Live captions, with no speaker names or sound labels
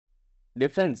Dear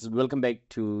friends, welcome back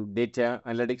to Data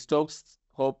Analytics Talks.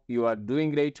 Hope you are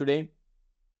doing great today.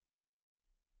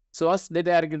 So, as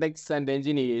data architects and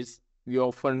engineers, we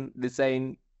often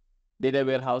design data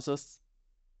warehouses.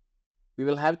 We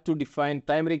will have to define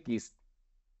primary keys.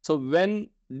 So, when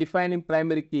defining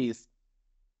primary keys,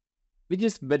 which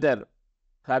is better,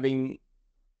 having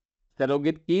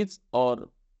surrogate keys or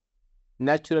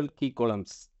natural key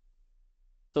columns?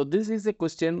 So, this is a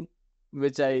question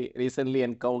which I recently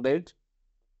encountered.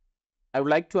 I would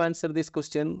like to answer this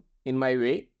question in my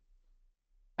way.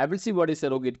 I will see what is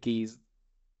surrogate keys,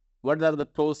 what are the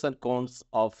pros and cons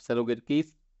of surrogate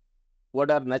keys,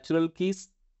 what are natural keys,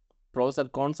 pros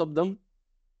and cons of them.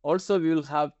 Also, we will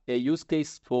have a use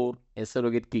case for a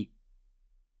surrogate key.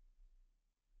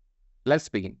 Let's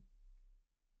begin.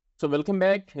 So, welcome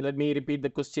back. Let me repeat the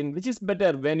question. Which is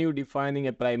better when you defining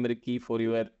a primary key for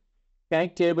your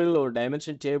rank table or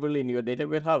dimension table in your data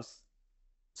warehouse?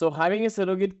 So, having a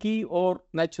surrogate key or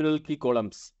natural key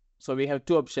columns. So, we have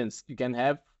two options. You can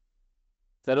have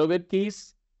surrogate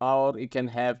keys or you can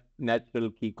have natural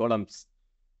key columns.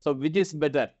 So, which is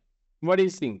better? What do you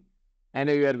think? I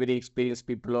know you are very experienced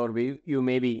people, or you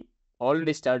may be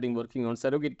already starting working on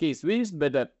surrogate keys. Which is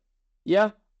better?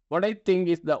 Yeah, what I think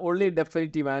is the only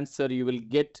definitive answer you will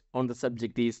get on the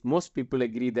subject is most people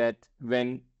agree that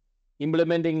when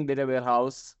implementing data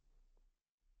warehouse,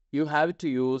 you have to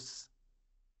use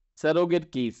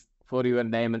surrogate keys for your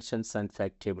dimensions and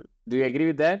fact table. Do you agree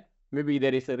with that? Maybe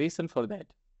there is a reason for that.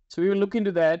 So we will look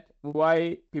into that,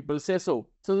 why people say so.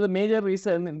 So the major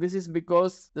reason, this is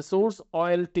because the source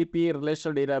OLTP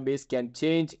relational database can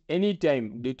change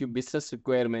anytime due to business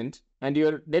requirement, and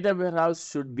your data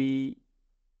warehouse should be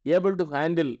able to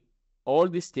handle all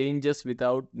these changes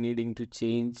without needing to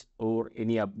change or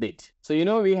any update. So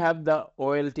we have the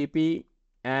OLTP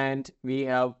and we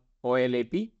have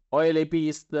OLAP. OLAP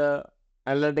is the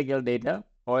analytical data.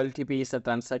 OLTP is the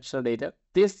transactional data.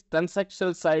 This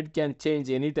transactional side can change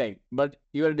anytime, but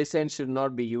your design should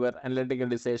not be, your analytical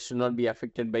design should not be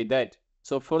affected by that.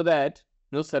 So for that,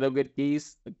 surrogate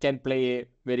keys can play a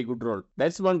very good role.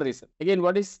 That's one reason. Again,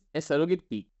 what is a surrogate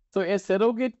key? So a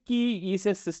surrogate key is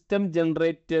a system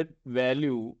generated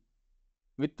value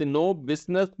with no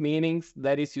business meanings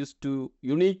that is used to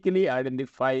uniquely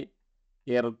identify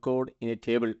a record in a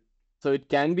table. So it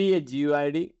can be a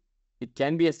GUID, it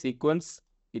can be a sequence,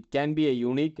 it can be a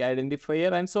unique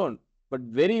identifier and so on. But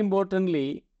very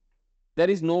importantly, there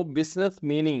is no business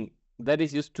meaning that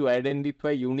is used to identify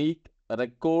unique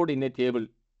record in a table.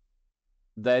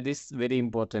 That is very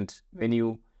important when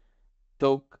you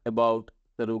talk about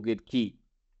surrogate key.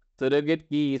 Surrogate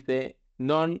key is a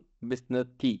non-business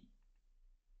key.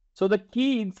 So the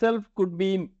key itself could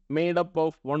be made up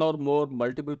of one or more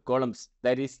multiple columns.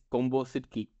 That is composite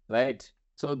key, right?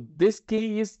 So this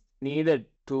key is needed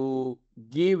to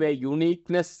give a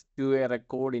uniqueness to a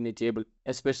record in a table,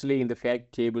 especially in the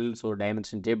fact tables or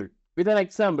dimension table. With an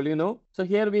example, so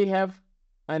here we have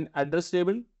an address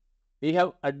table, we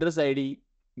have address ID,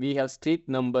 we have street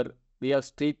number, we have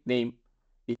street name,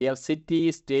 we have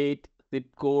city, state, zip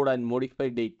code, and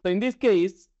modified date. So in this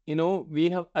case, we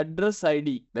have address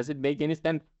ID. Does it make any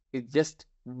sense? It's just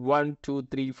 1, 2,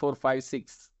 3, 4, 5,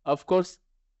 6. Of course,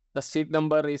 the street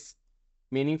number is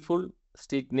meaningful,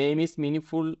 street name is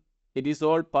meaningful. It is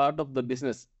all part of the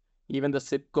business. Even the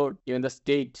zip code, even the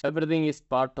state, everything is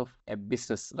part of a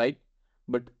business, right?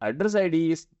 But address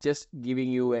ID is just giving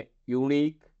you a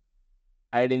unique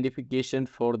identification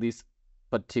for this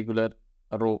particular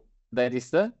row. That is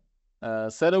the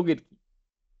surrogate key.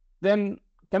 Then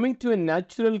coming to a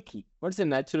natural key. What's a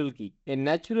natural key? A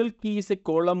natural key is a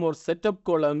column or set of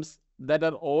columns that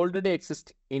are already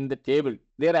exist in the table.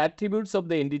 They are attributes of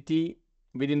the entity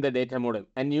within the data model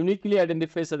and uniquely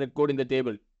identifies a record in the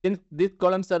table. Since these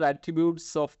columns are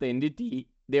attributes of the entity,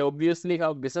 they obviously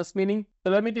have business meaning.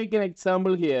 So let me take an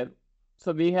example here.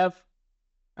 So we have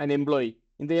an employee.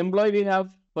 In the employee, we have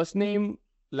first name,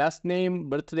 last name,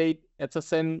 birth date,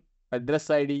 SSN, address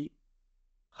ID,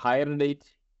 hire date,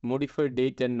 modified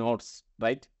date, and notes,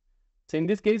 right? So in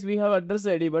this case, we have address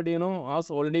ID, but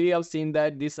as already we have seen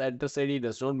that this address ID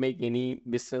does not make any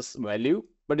business value.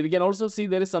 But we can also see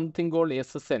there is something called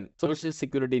SSN, Social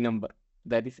Security Number,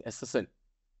 that is SSN.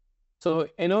 So,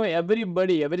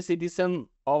 every citizen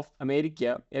of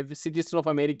America, every citizen of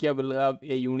America will have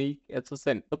a unique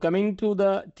SSN. So coming to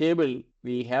the table,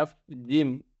 we have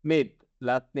Jim Smith,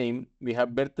 last name, we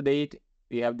have birth date,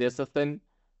 we have the SSN,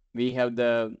 we have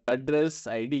the address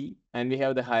ID, and we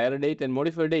have the hire date and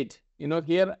modified date.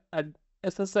 Here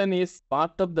SSN is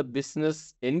part of the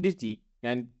business entity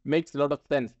and makes a lot of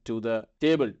sense to the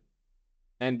table.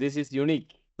 And this is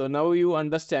unique. So now you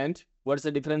understand What's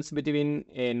the difference between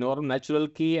a natural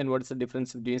key and what's the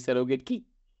difference between surrogate key?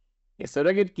 A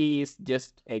surrogate key is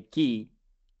just a key.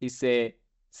 It's a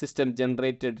system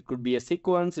generated. It could be a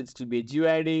sequence, it could be a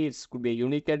GUID, it could be a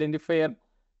unique identifier,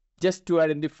 just to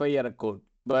identify a record.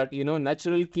 But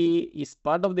natural key is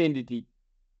part of the entity.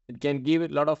 It can give a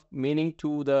lot of meaning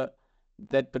to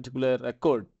that particular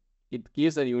record. It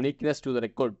gives a uniqueness to the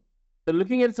record. So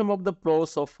looking at some of the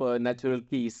pros of natural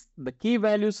keys, the key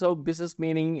values have business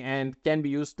meaning and can be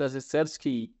used as a search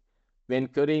key when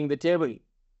querying the table.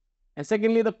 And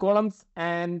secondly, the columns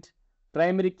and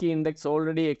primary key index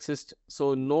already exist,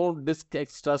 so no disk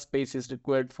extra space is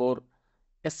required for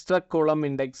extra column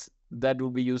index that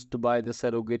will be used to buy the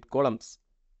surrogate columns.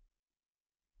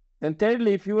 And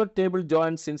thirdly, fewer table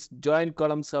joins since joint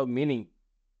columns have meaning.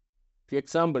 For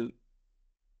example,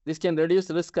 this can reduce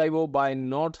risk IO by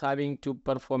not having to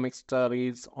perform extra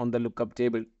reads on the lookup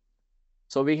table.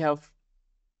 So we have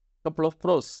a couple of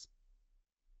pros.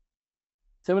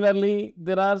 Similarly,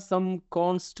 there are some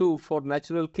cons too for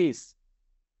natural keys.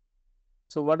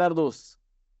 So what are those?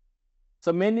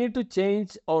 So may need to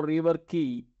change or rework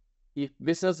key if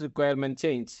business requirement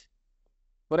change.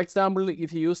 For example,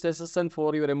 if you use SSN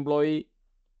for your employee,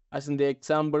 as in the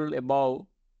example above,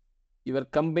 your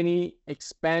company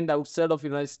expand outside of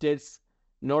United States,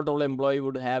 not all employee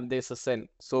would have the SSN.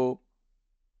 So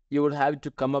you would have to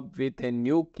come up with a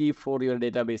new key for your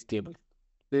database table.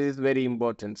 This is very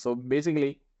important. So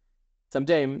basically,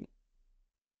 sometimes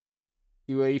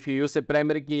if you use a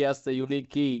primary key as the unique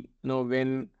key,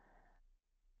 when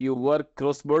you work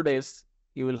cross borders,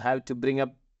 you will have to bring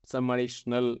up some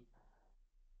additional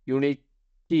unique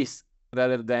keys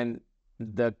rather than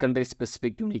the country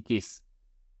specific unique keys.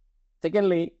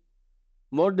 Secondly,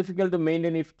 more difficult to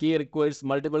maintain if key requires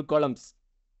multiple columns.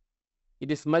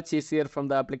 It is much easier from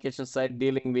the application side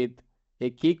dealing with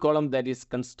a key column that is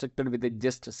constructed with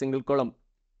just a single column.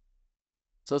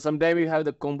 So sometimes you have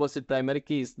the composite primary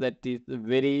keys that is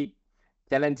very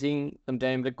challenging,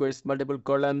 sometimes requires multiple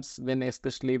columns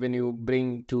especially when you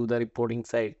bring to the reporting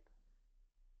side.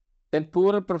 Then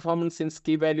poorer performance since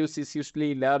key values is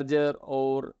usually larger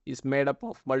or is made up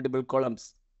of multiple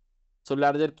columns. So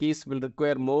larger keys will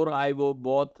require more IO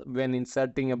both when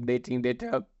inserting, updating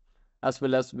data as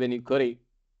well as when you query.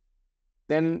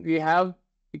 Then we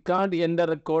can't enter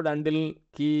a code until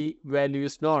key value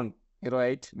is known,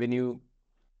 right? When you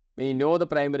know the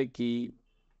primary key,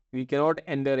 we cannot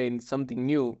enter in something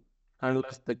new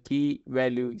unless the key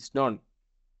value is known.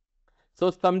 So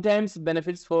sometimes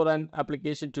benefits for an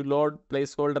application to load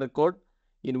placeholder record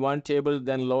in one table,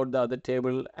 then load the other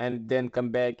table, and then come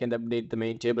back and update the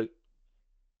main table.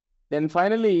 Then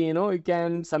finally, it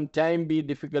can sometimes be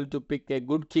difficult to pick a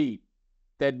good key.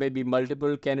 That may be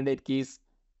multiple candidate keys,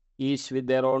 each with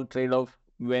their own trade-off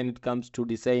when it comes to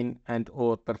design and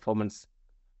or performance.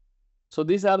 So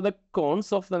these are the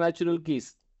cons of the natural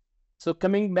keys. So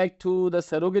coming back to the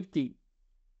surrogate key.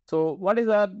 So what is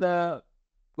the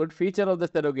good feature of the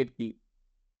surrogate key?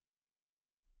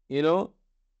 No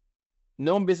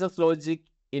business logic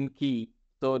in key.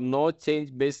 So no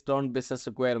change based on business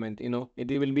requirement.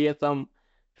 It will be some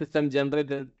system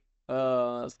generated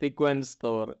sequence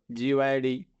or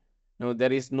GUID.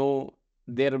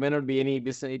 There may not be any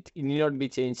business. It need not be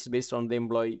changed based on the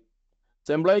employee.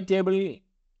 So employee table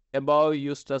above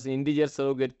used as integer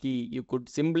surrogate key. You could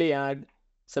simply add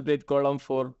separate column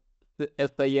for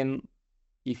SIN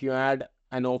if you add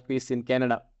an office in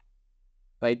Canada,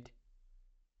 right?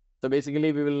 So basically,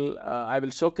 I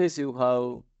will showcase you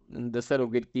how the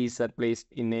surrogate keys are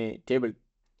placed in a table.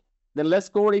 Then let's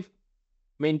code if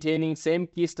maintaining same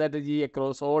key strategy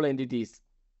across all entities.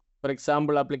 For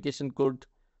example, application could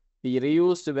be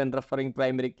reused when referring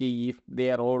primary key if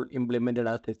they are all implemented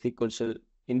as a sequential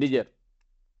integer.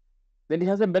 Then it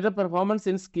has a better performance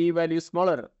since key value is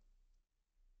smaller.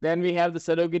 Then we have the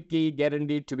surrogate key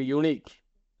guaranteed to be unique.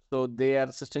 So they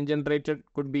are system generated,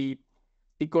 could be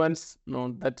sequence,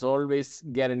 that's always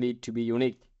guaranteed to be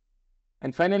unique.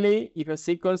 And finally, if a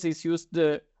sequence is used,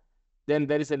 then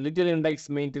there is a little index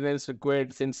maintenance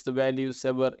required since the value is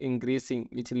ever increasing,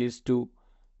 which leads to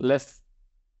less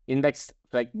index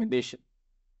fragmentation.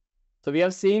 So we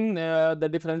have seen the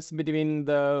difference between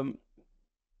the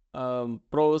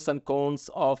pros and cons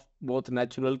of both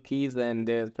natural keys and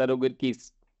surrogate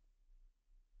keys.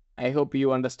 I hope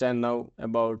you understand now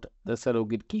about the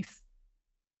surrogate keys.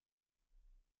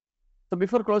 So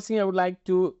before closing, I would like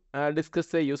to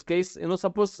discuss a use case.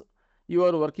 Suppose you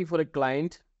are working for a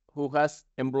client who has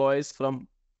employees from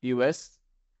US,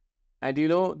 and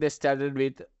they started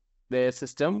with their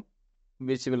system,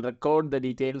 which will record the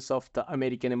details of the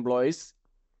American employees.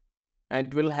 and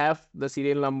it will have the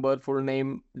serial number, full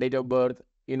name, date of birth.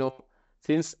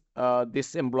 Since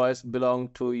these employees belong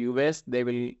to US, they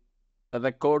will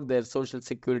record their social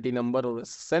security number or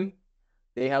SSN.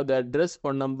 They have the address,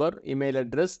 phone number, email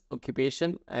address,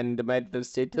 occupation, and marital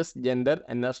status, gender,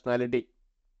 and nationality.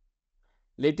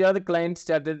 Later, the client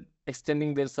started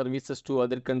extending their services to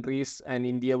other countries, and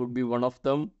India would be one of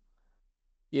them.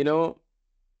 In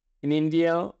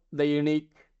India, the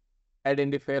unique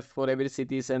identifier for every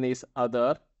citizen is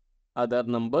other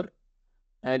number,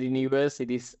 and in US,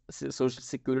 it is social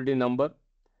security number.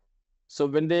 So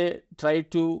when they try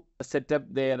to set up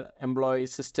their employee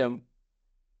system,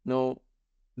 no,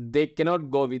 they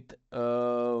cannot go with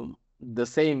the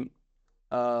same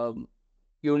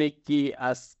unique key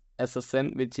as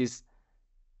SSN, which is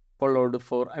followed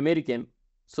for American.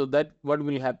 So that what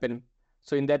will happen?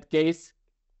 So in that case,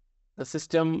 the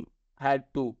system had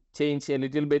to change a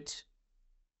little bit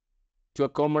to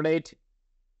accommodate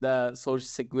the social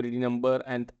security number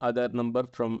and other number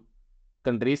from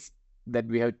countries that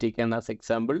we have taken as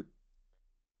example.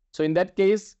 So in that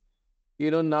case,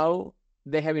 now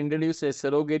they have introduced a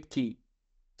surrogate key.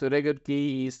 Surrogate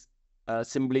key is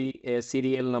simply a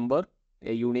serial number,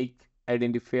 a unique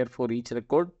identifier for each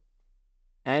record.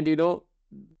 And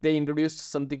they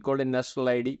introduced something called a national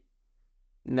ID.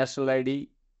 National ID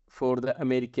for the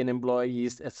American employee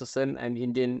is SSN, and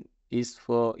Indian is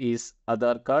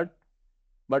Aadhaar card.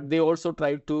 But they also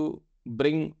try to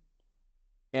bring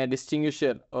a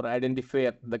distinguisher or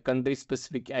identifier, the country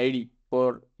specific ID.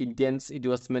 For Indians, it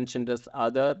was mentioned as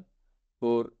Aadhaar.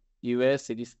 For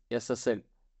US, it is SSN.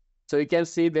 So you can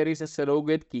see there is a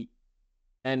surrogate key.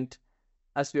 And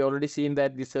as we already seen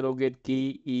that the surrogate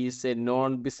key is a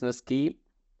non-business key,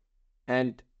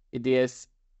 and it has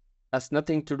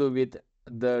nothing to do with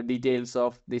the details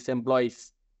of these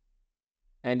employees.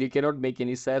 And you cannot make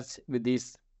any search with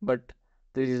this, but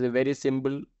this is a very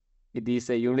simple, it is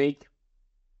a unique,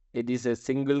 it is a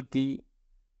single key,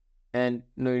 and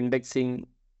no indexing,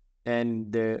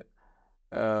 and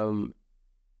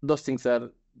those things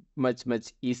are much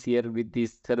easier with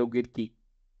this surrogate key.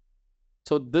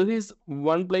 So this is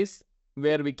one place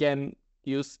where we can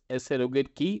use a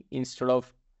surrogate key instead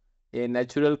of a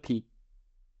natural key,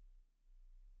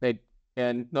 right?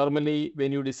 And normally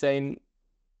when you design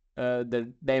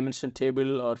the dimension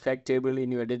table or fact table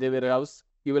in your data warehouse,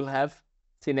 you will have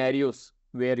scenarios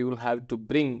where you will have to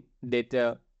bring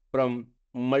data from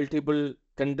multiple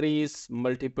countries,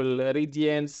 multiple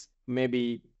regions.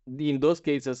 Maybe in those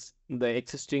cases, the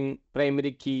existing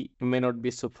primary key may not be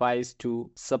suffice to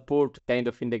support kind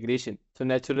of integration. So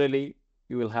naturally,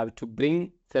 you will have to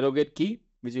bring surrogate key,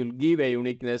 which will give a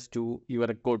uniqueness to your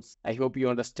records. I hope you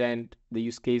understand the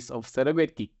use case of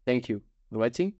surrogate key. Thank you for watching.